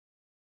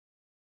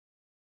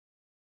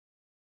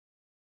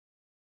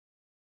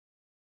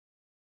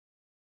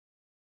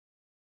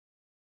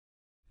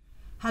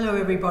Hello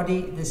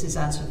everybody, this is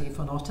Sofie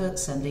von Otter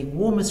sending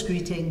warmest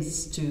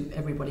greetings to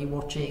everybody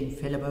watching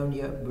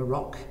Philharmonia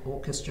Baroque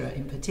Orchestra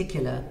in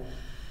particular.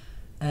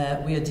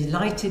 We are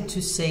delighted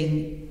to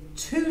sing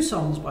two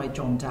songs by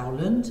John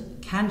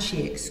Dowland, Can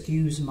She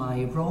Excuse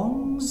My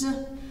Wrongs?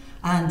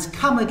 And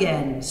Come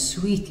Again,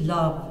 Sweet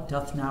Love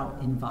Doth Now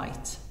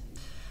Invite.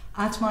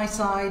 At my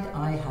side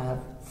I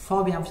have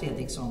Fabian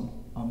Fredriksson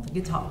on the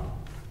guitar.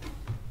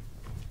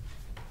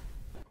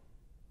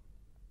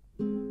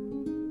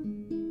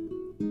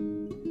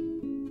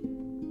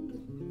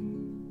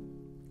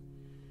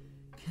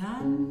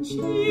 Can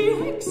she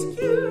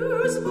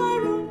excuse my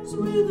wrongs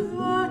with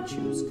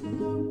virtue's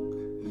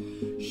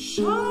cloak?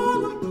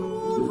 Shall I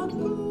call her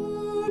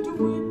good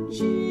when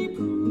she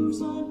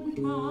proves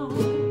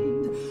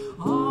unkind?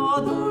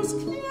 Are those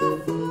clear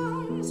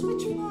fires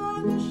which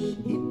vanish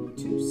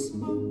into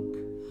smoke?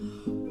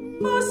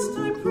 Must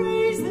I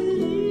praise the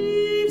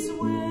leaves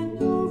when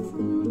no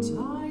fruit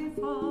I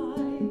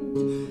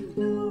find?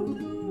 No,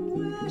 no,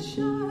 where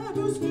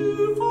shadows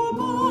do for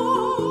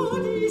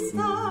bodies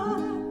stand,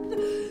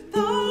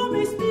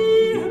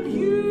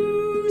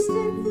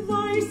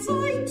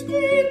 sight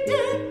be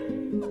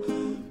dim.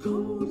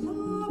 Cold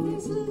love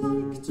is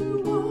like to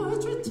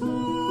words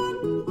return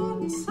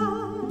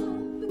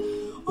unsaid,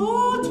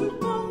 or to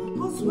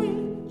bubbles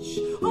which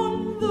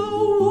on the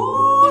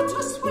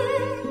water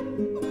swim.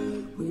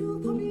 Will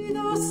thou be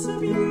thus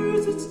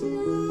abused and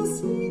still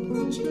sing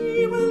that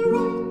she will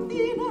right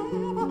thee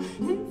never?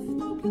 If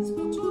thou canst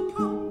not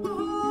overcome,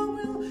 how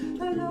will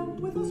thy love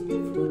with us be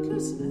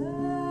fruitless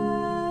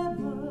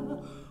ever?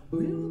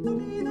 Will thou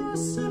be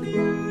thus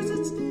abused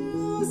and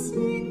still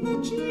sing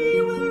that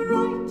she will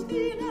right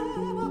thee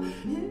never?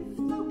 If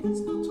thou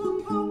canst not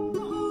overcome,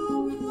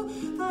 how will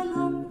thy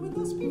love with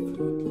us be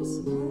fruitless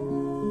ever?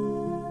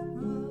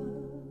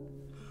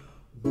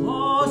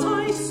 Was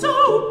I so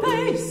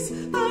base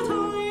that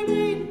I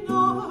may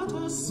not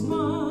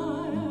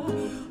aspire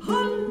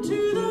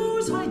unto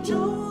those high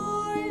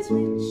joys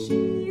which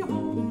she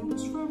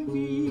holds from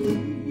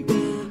me?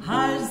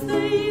 As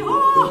they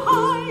are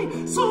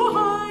high, so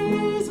high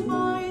is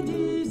my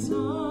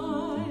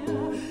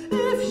desire.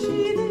 If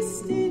she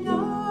this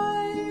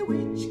deny,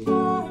 which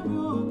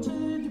cannot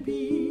it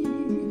be?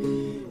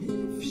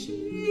 If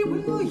she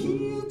will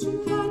yield to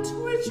that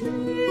which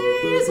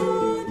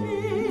reason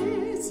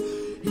is,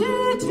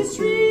 it is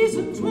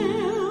reason's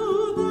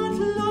will that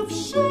love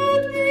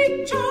should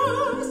be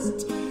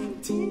just.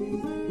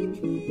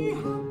 Take me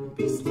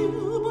happy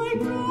still by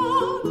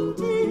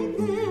granting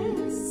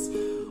this,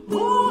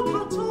 or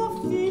cut off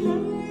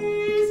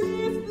delays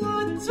if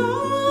that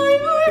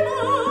time I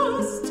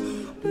must.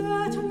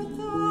 Better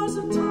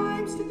 1,000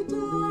 times to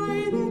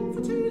die than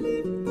for to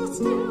live the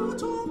still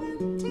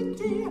tormented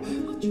dear.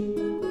 But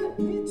remember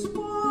it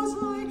was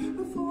I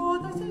who for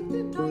thy sake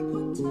did die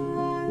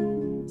contented.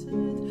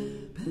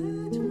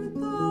 Better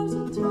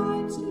 1,000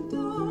 times to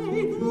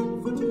die than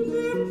for to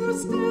live the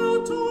still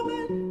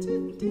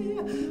tormented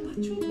dear. But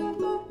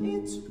remember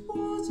it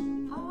was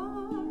I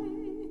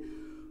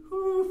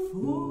who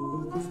for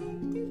thy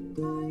sake did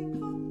die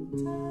contented.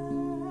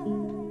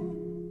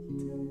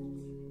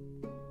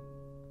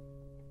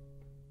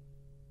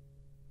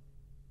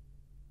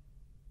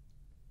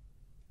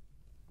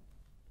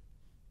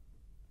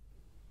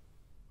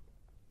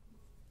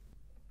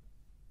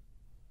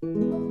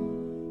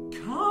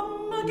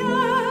 Come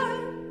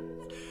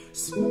again,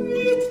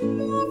 sweet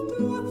love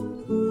doth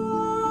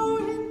now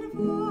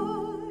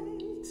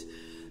invite.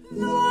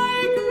 Thy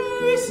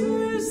grace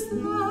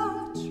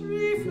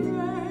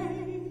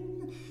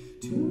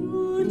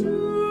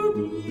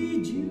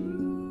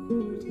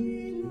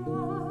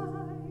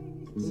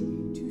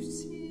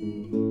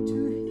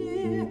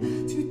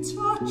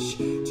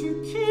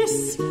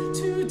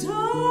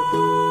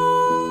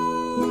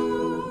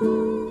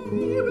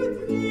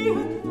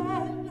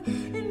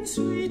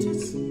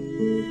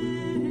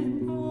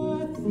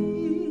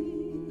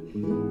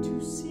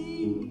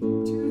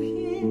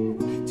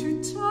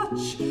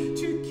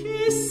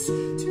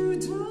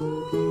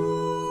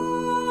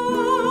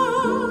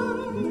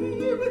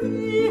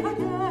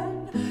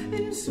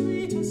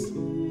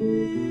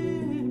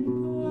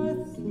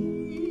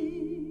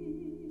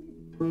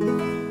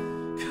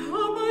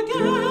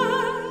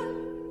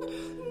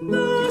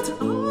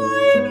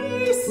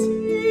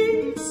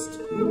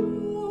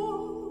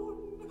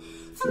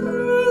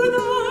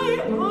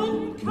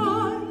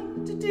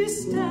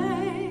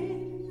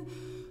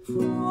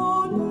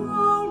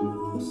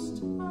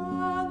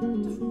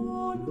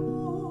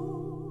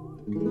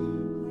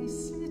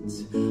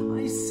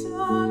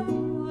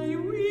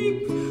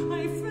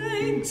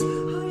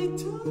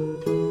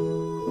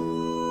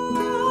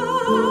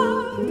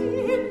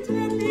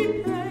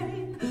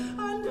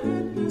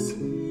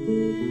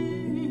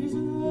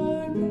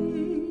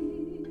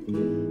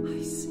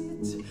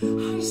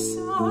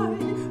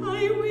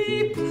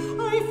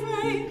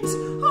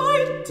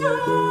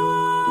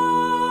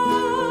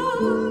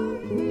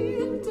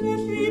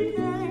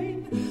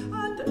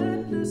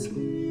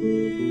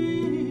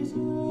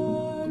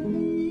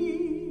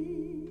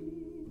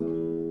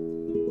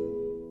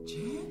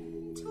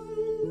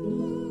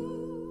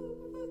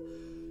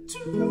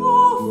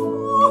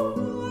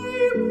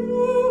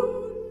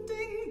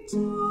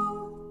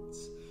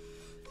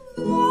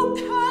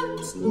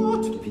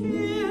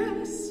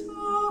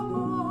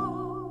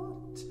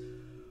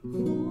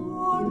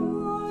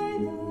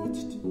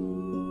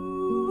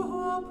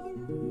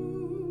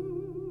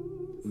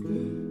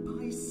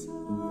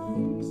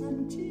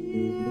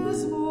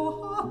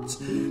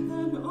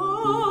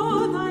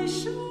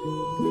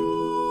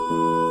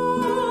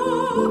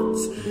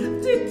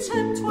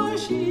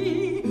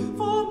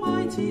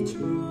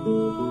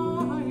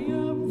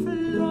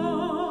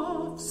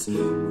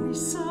we